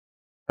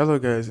Hello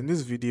guys, in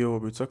this video we'll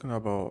be talking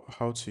about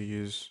how to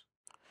use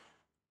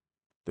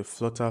the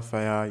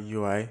Flutterfire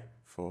UI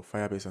for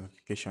Firebase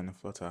authentication in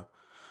Flutter,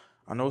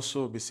 and also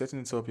we'll be setting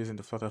it up using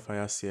the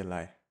Flutterfire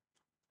CLI.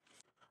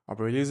 I'll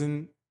be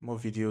releasing more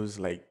videos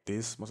like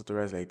this, more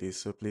tutorials like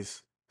this, so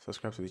please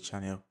subscribe to the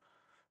channel.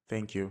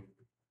 Thank you.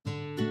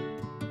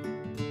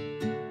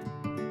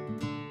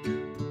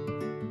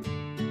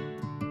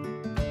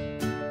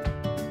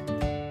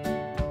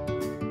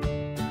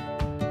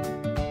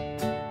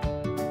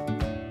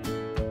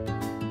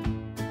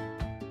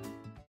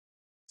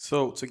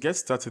 So to get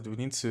started, we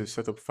need to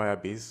set up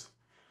Firebase.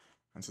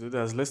 And to do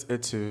that, let's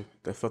head to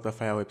the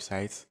Flutterfire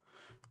website,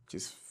 which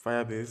is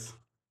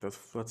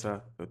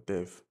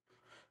firebase.flutter.dev.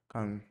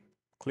 Can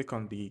click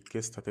on the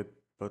Get Started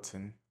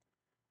button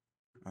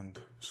and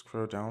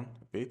scroll down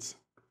a bit.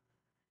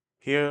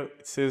 Here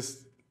it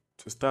says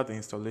to start the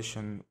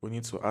installation, we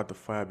need to add the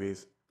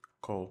Firebase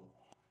call.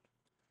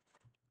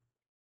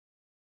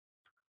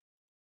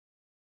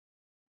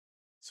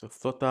 So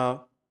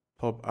Flutter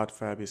pub add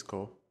Firebase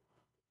call.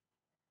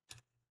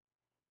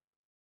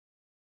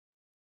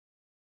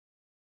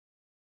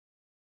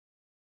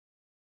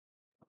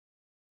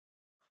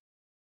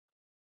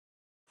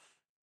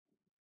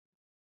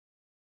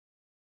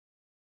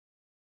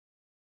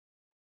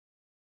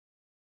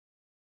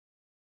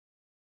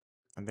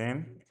 And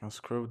then you can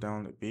scroll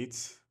down a bit.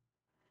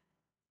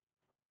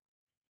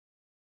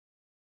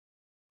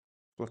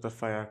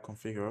 Flutterfire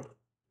configure.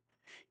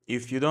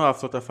 If you don't have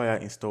Flutterfire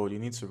installed, you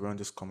need to run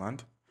this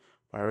command.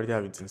 I already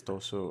have it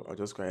installed, so I'll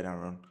just go ahead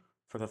and run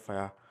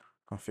Flutterfire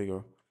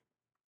configure.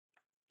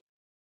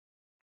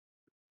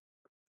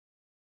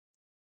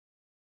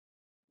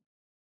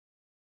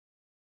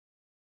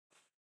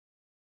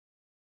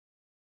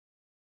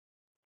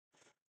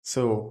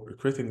 So we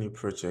create a new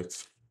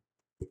project.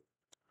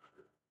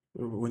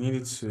 We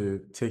need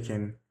to take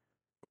in,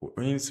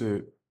 we need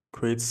to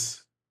create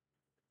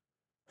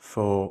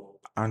for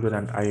Android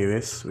and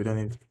iOS. We don't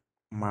need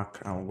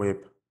Mac and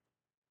web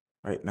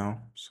right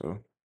now.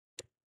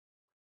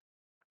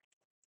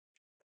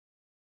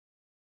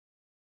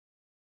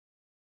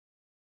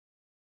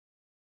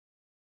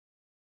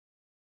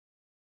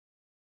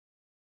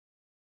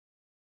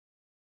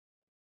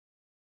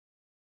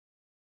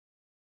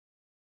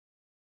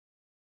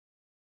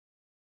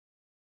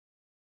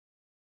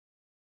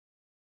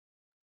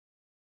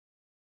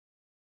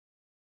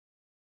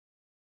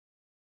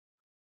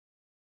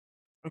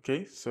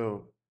 Okay,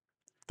 so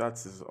that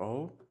is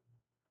all.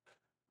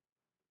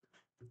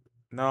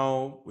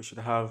 Now we should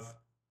have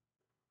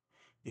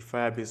a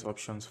Firebase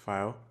options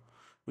file,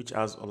 which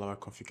has all our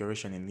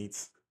configuration in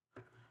it.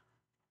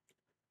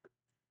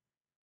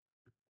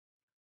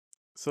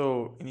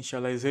 So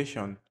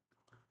initialization,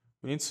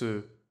 we need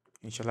to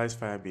initialize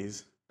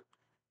Firebase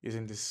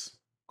using this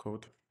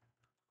code.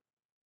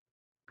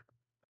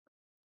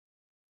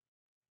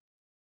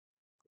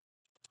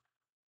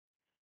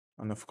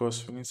 And of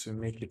course, we need to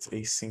make it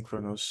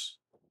asynchronous.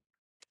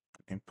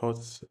 Import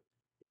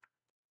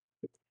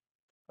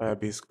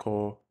Firebase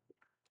core,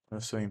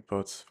 also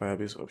import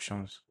Firebase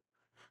options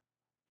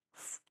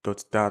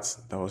dot that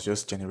was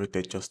just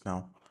generated just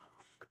now.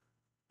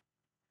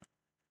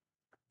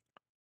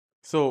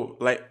 So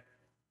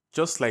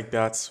just like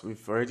that,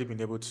 we've already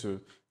been able to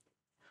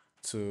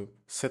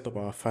set up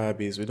our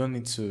Firebase. We don't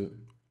need to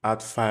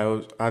add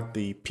files, add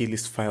the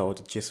plist file or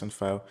the JSON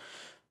file.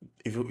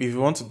 If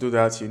you want to do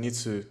that, you need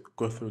to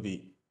go through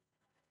the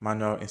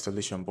manual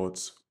installation,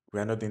 but we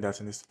are not doing that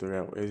in this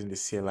tutorial. We're using the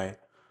CLI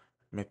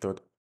method.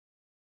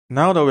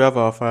 Now that we have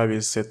our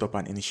Firebase set up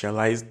and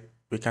initialized,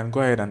 we can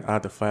go ahead and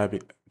add the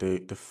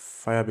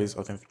Firebase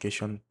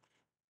authentication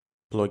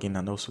plugin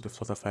and also the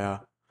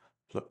Flutterfire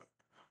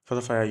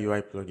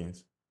UI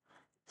plugins.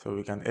 So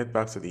we can head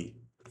back to the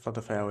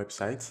Flutterfire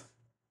website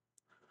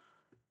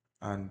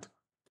and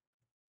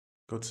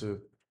go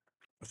to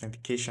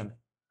authentication.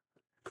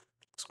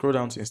 Scroll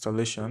down to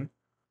installation.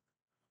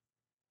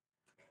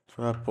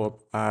 Flutter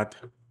pop add.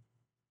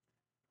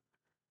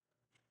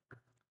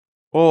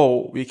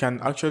 Or we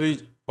can actually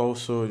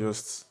also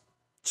just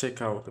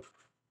check out the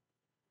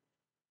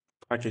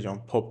package on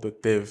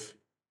pop.dev.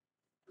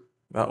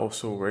 That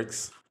also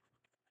works.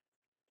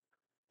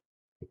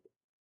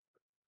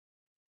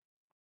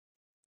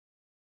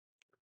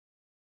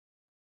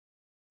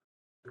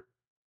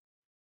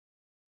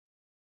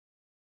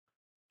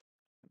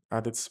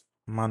 Add it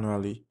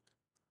manually.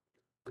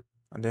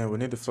 And then we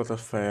need the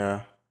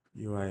Flutterfire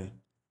UI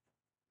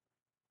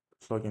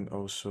plugin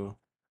also.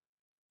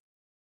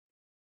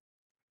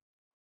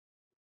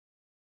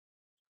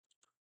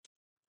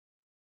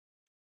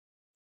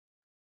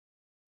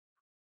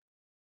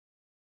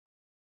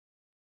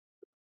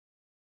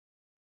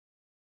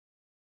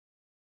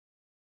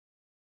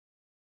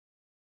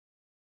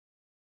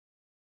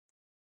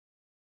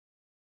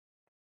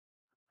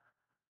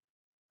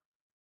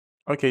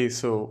 Okay,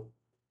 so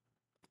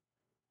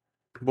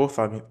both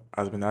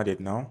has been added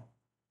now.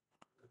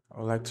 I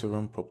would like to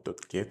run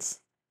pop.get.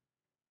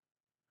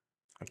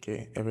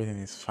 Okay, everything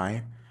is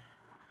fine.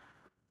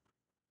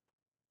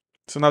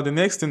 So now the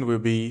next thing will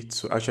be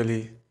to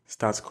actually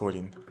start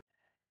coding.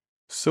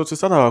 So to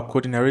start our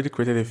coding, I already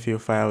created a few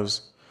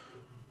files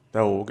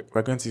that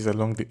we're going to use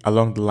along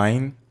the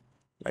line,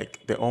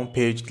 like the home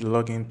page, the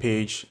login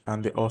page,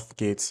 and the auth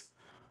gate.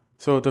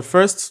 So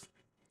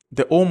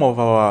the home of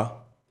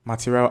our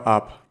material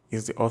app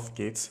is the auth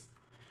gate.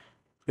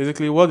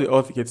 Basically, what the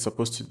auth gate is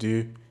supposed to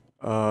do,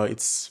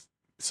 it's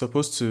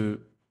supposed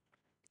to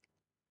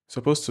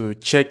supposed to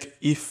check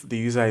if the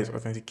user is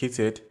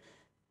authenticated,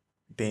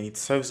 then it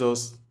serves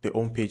us the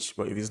home page.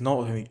 But if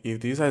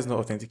the user is not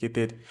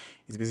authenticated,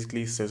 it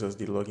basically serves us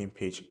the login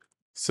page.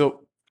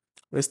 So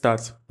let's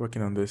start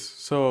working on this.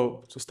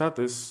 So to start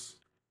this,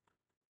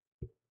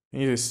 we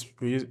need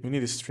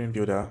a stream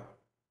builder.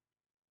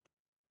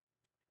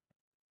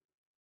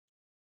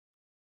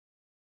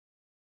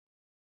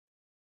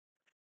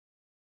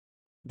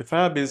 The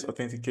Firebase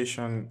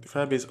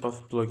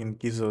Auth plugin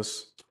gives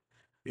us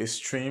a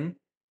stream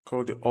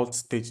called the auth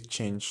state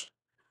change.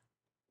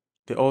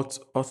 The auth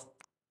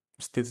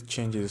state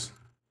changes,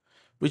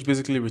 which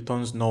basically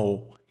returns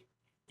null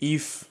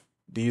if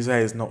the user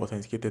is not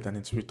authenticated, and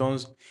it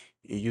returns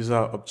a user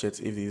object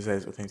if the user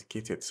is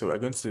authenticated. So we're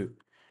going to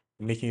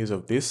be making use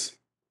of this.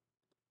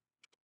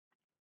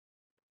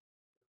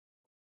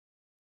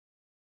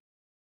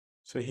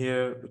 So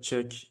here we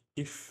check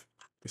if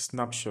the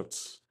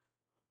snapshots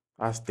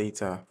has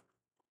data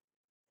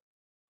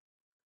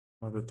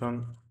on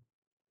return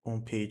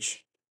home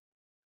page,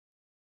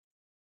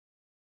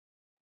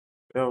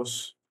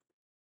 else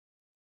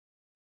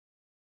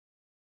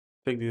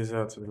take the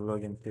user to the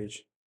login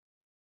page.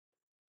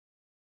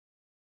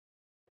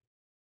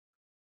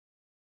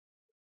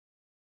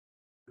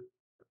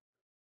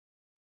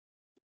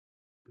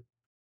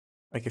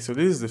 Okay, so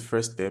this is the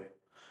first step.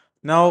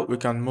 Now we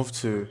can move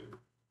to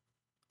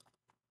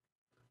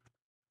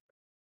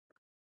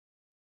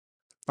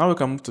the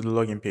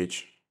login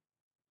page.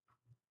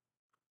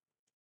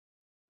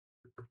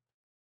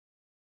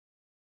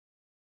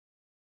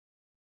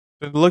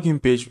 The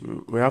login page,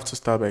 we have to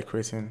start by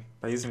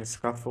using a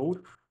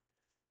scaffold.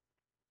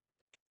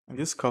 And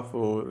this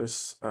scaffold,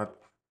 let's add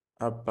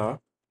a bar,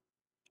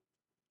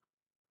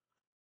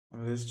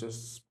 and let's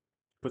just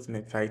put in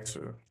a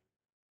title,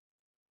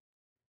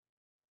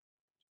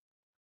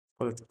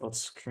 call it hot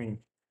screen.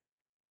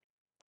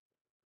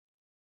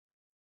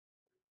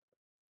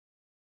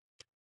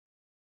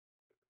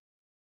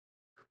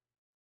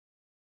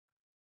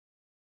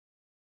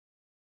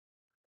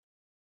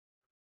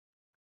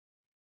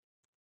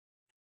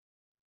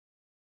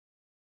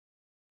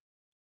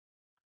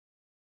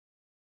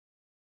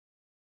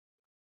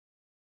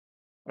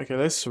 Okay,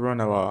 let's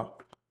run our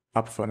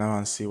app for now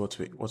and see what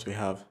we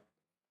have.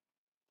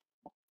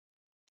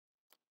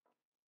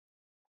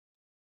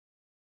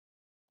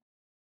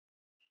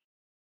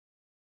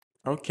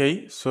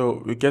 Okay,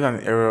 so we get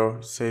an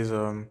error says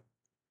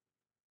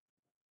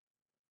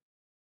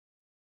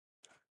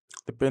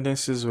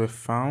dependencies were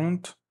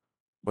found,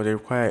 but they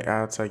require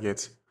a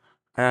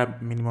higher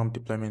minimum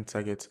deployment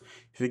target.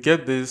 If you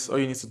get this, all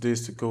you need to do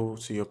is to go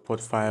to your pod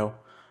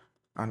file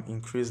and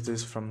increase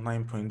this from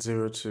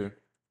 9.0 to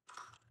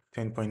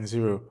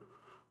 10.0.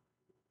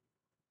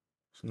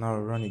 So now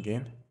we run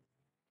again.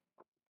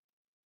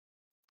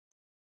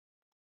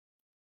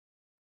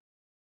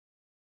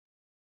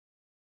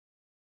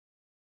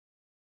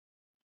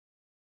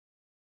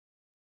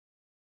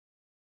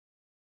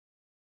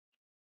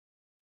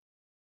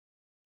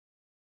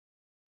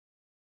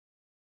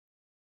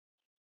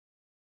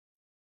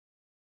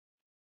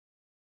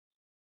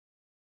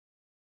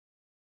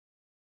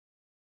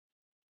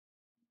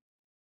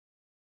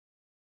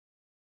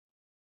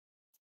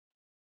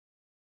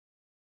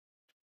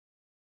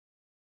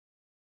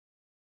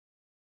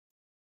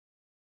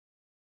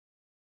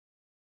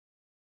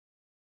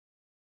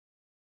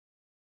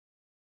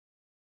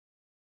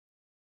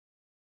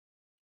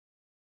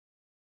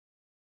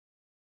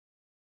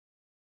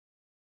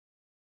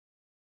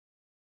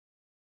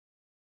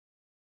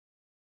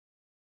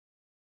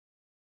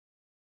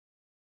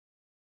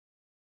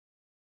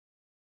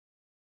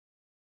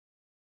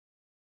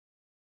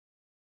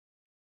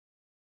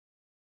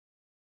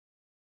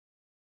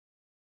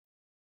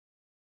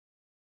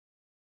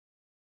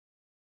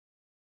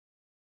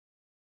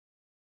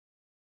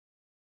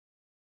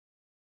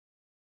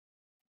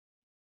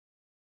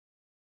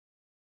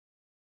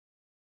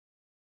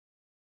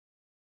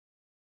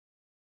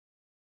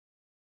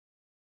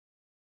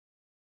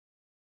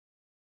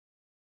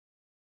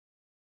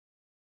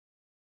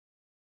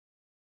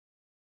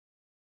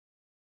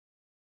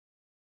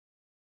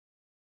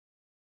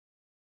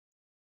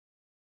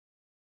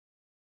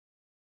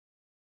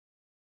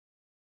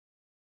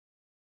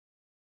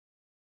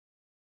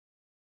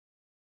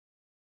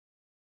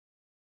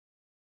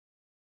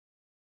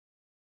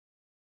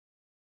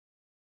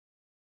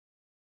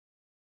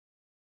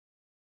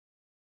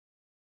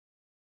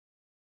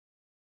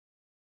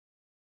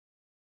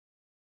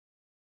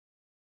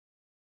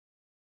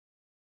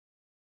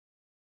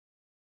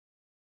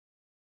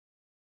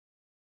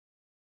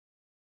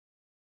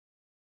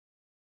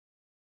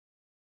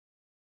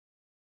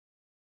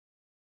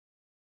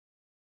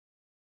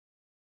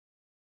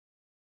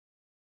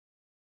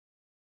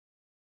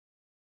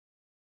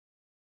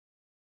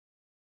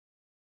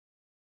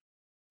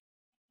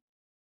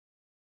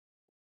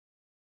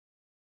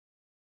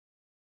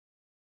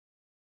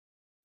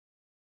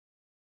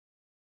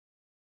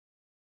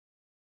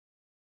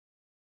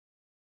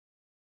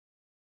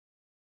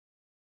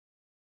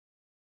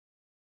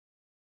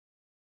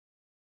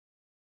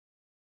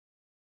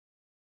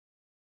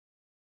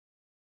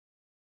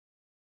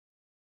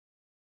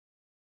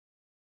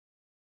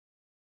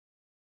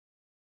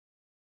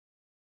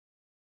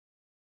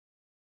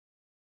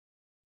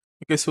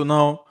 Okay, so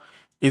now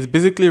it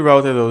basically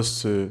routed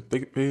us to,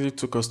 basically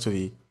took us to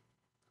the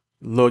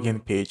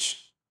login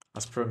page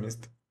as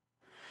promised.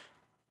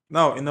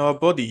 Now in our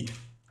body,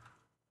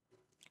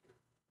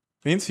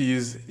 we need to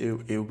use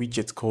a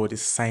widget called the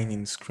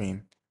sign-in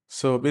screen.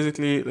 So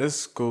basically,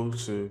 let's go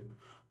to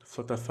the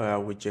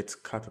Flutterfire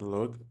widget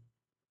catalog,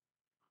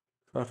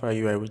 Flutterfire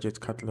UI widget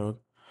catalog.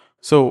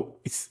 So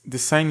it's the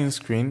sign-in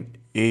screen,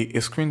 a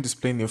screen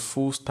displaying a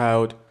full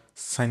styled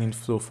sign-in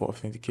flow for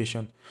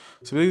authentication.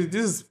 So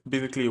this is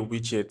basically a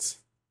widget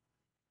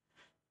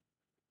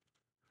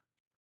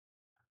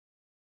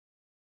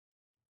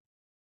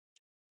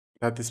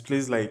that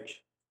displays like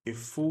a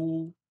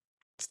full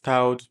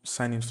styled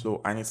sign-in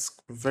flow, and it's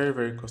very,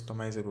 very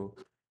customizable.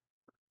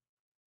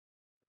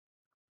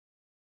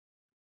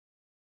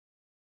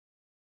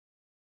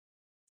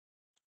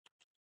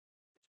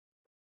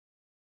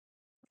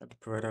 At the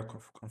provider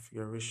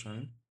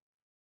configuration,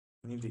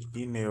 we need the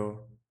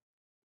email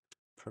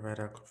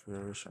provider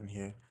configuration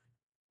here.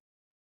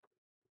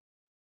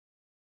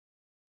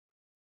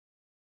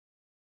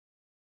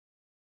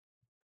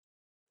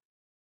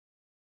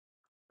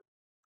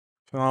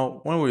 So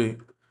now when we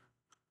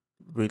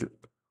re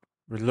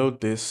reload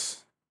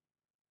this,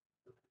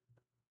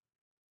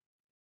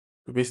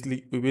 we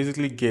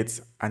basically get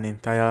an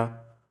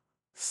entire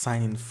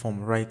sign-in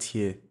form right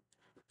here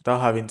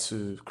without having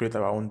to create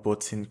our own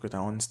button, create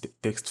our own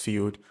text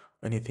field,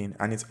 or anything,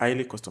 and it's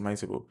highly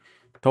customizable.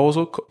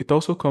 It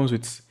also comes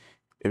with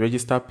a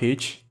register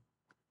page,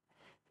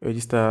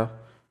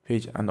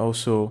 and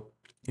also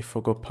a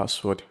forgot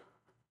password.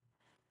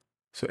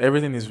 So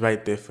everything is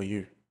right there for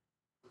you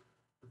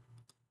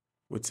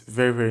with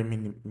very, very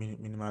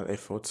minimal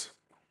effort.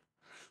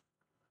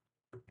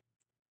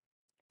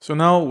 So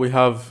now we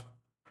have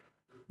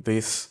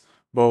this,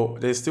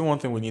 but there's still one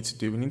thing we need to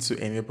do. We need to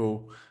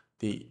enable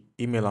the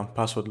email and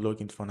password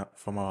login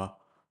from our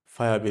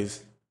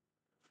Firebase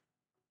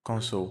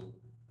console.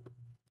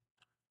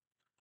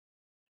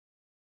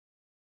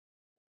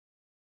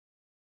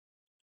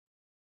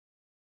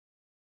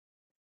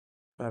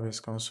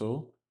 Firebase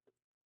console.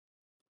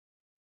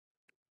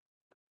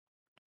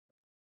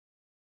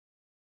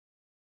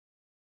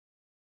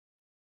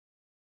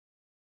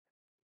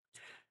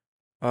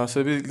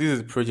 So this is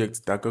a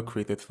project that got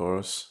created for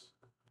us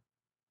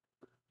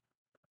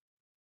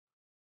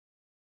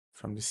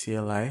from the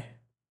CLI,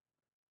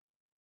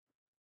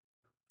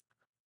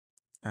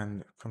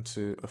 and come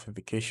to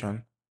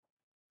authentication.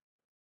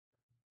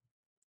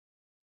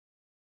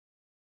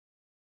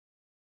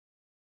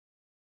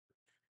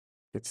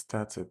 Get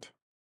started.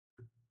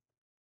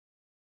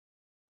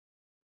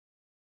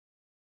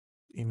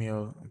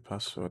 Email and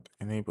password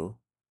enable.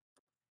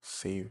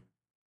 Save.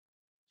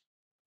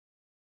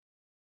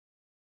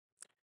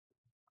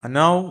 And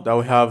now that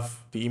we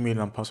have the email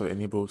and password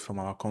enabled from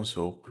our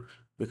console,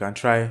 we can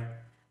try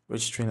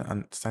registering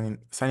and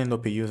signing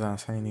up a user and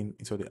signing in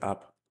into the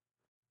app.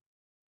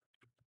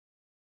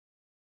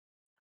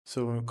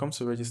 So when it comes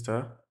to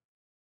register,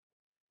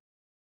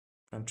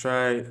 you can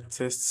try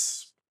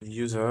test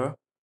user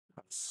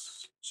at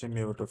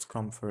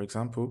gmail.com, for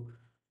example.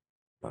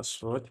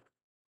 Password.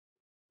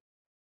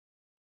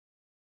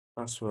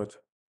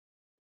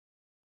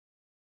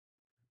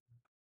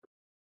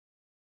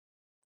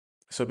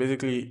 So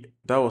basically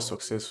that was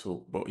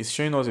successful, but it's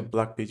showing us a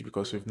black page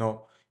because we've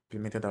not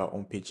implemented our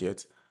own page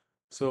yet.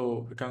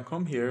 So we can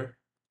come here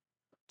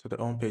to the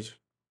home page,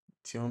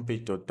 to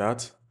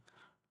homepage.dat,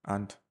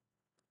 and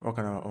work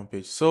on our own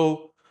page.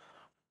 So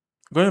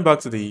going back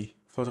to the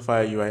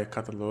Flutterfire UI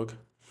catalog,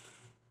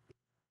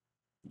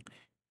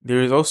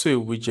 there is also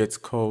a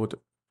widget called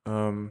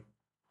the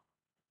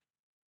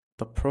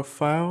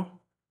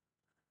profile.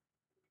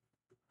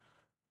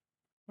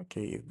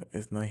 Okay,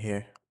 it's not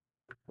here,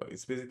 but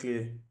it's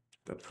basically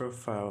the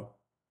profile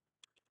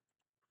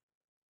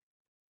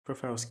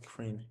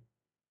screen.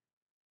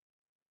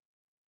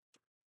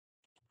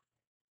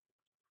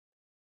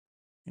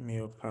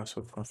 Email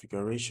password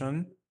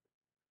configuration,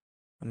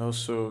 and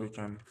also we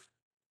can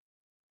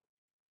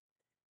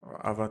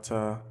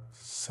avatar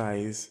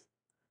size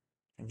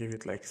and give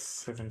it like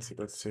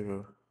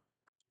 70.0.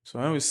 So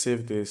when we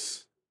save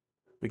this,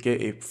 we get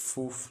a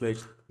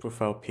full-fledged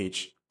profile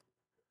page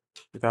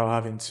without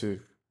having to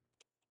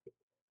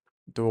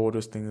do all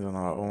those things on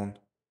our own.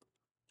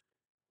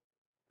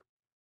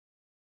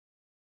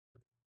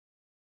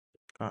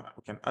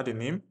 We can add a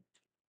name.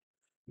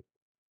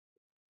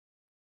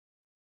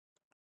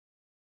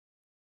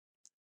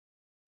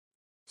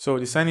 So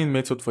the sign-in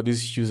method for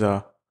this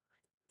user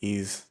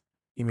is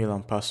email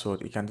and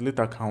password. You can delete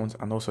accounts,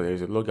 and also there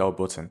is a logout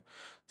button.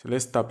 So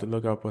let's tap the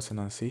logout button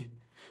and see.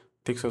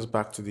 Takes us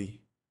back to the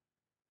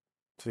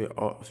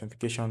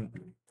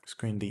authentication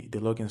screen, the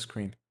login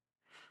screen.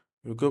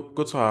 We'll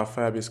go to our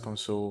Firebase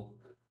console,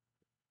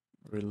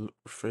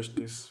 refresh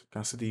this. You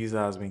can see the user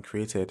has been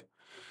created.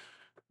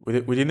 We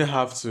didn't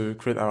have to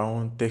create our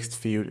own text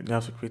field. We didn't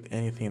have to create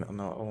anything on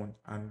our own.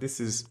 And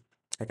this is,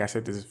 like I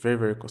said, this is very,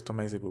 very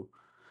customizable.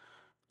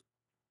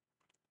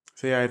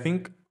 So yeah, I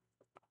think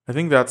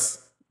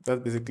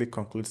that basically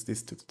concludes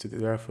this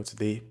tutorial for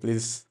today.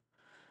 Please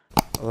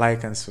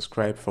like and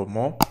subscribe for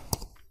more.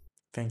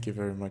 Thank you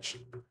very much.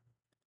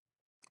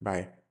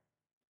 Bye.